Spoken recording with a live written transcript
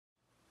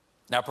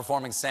Now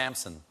performing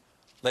Samson,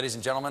 ladies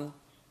and gentlemen,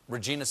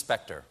 Regina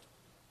Spektor.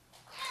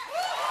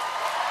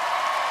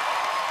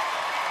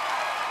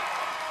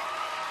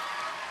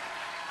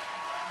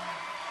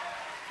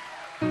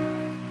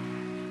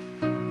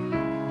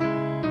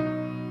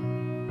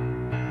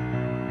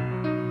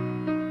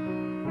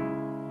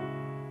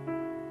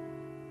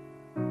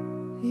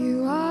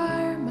 You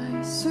are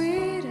my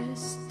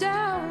sweetest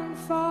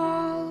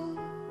downfall.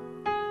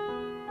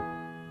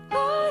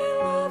 I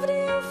loved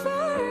you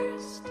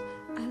first,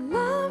 I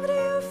loved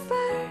you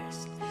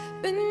first.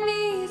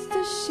 Beneath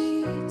the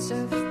sheets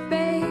of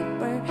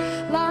paper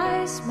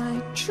lies my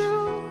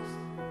truth.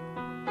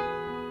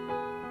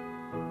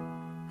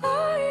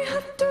 I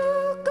have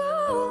to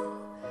go,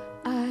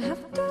 I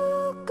have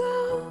to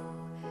go.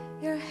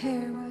 Your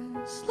hair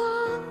was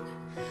long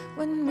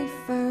when we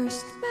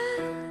first met.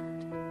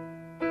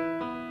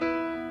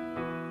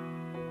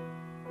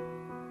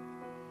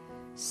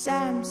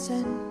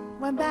 Samson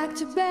went back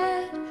to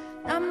bed,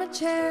 not much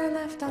hair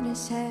left on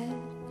his head.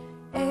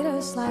 Ate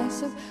a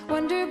slice of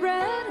Wonder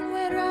Bread and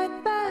went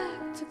right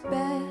back to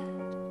bed.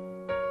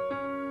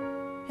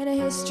 And the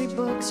history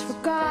books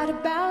forgot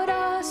about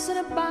us, and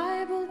a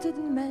Bible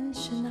didn't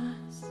mention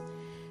us.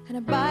 And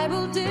a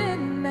Bible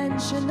didn't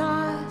mention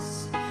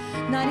us,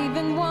 not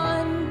even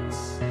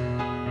once.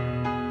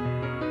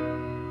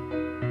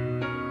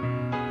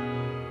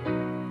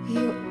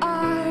 You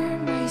are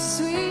my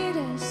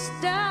sweetest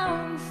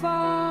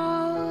downfall.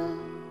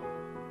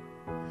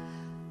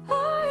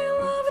 I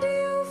loved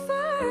you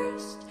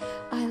first,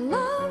 I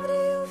loved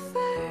you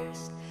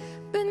first.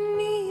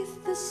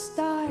 Beneath the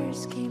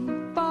stars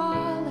came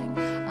falling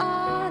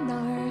on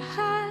our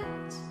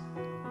hats.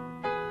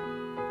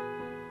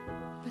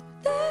 But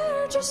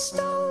they're just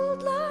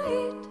old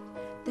light,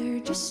 they're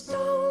just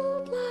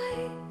old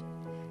light.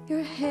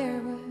 Your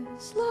hair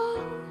was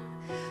long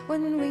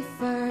when we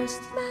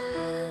first met.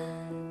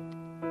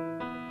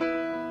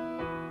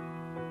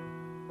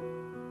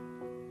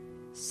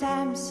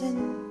 Samson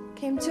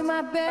came to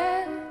my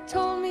bed,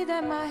 told me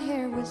that my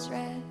hair was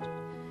red,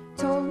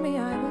 told me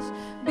I was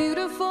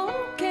beautiful,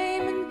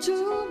 came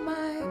into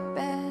my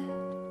bed.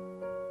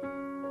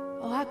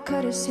 Oh, I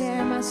cut his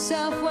hair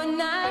myself one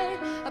night,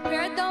 a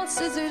pair of dull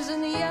scissors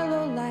in the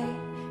yellow light.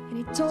 And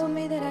he told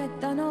me that I'd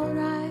done all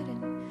right,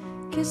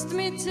 and kissed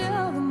me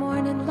till the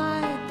morning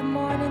light, the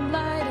morning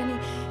light. And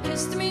he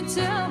kissed me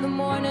till the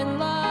morning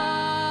light.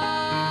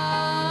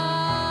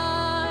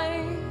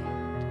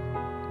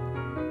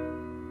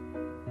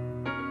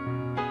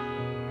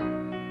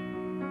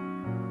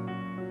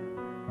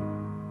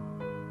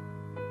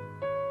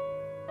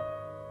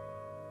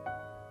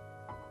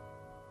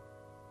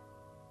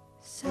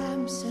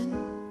 Samson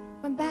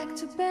went back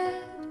to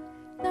bed,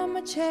 not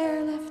much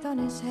hair left on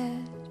his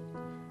head.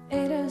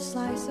 Ate a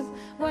slice of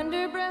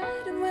Wonder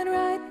Bread and went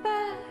right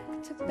back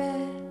to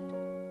bed.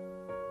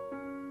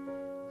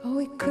 Oh,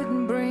 we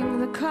couldn't bring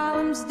the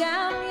columns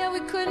down, yeah, we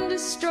couldn't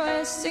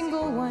destroy a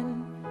single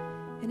one.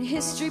 And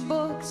history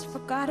books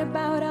forgot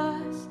about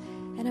us,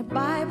 and a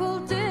Bible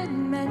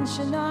didn't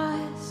mention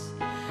us,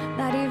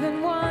 not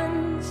even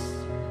once.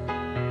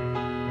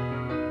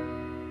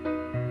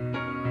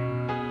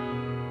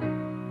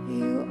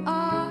 You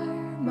are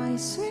my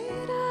sweetest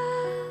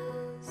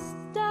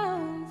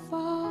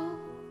downfall.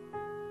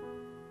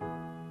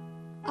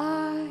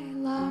 I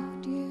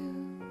loved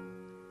you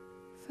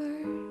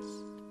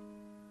first.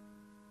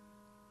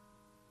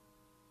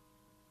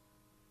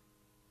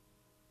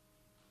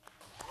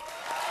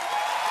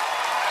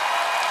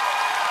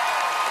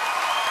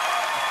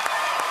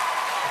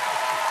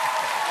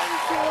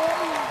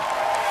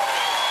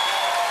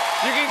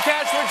 You can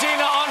catch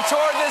Regina on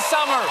tour this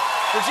summer.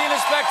 Regina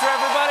Spektor,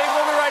 everybody.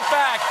 We'll be right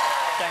back.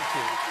 Thank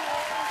you.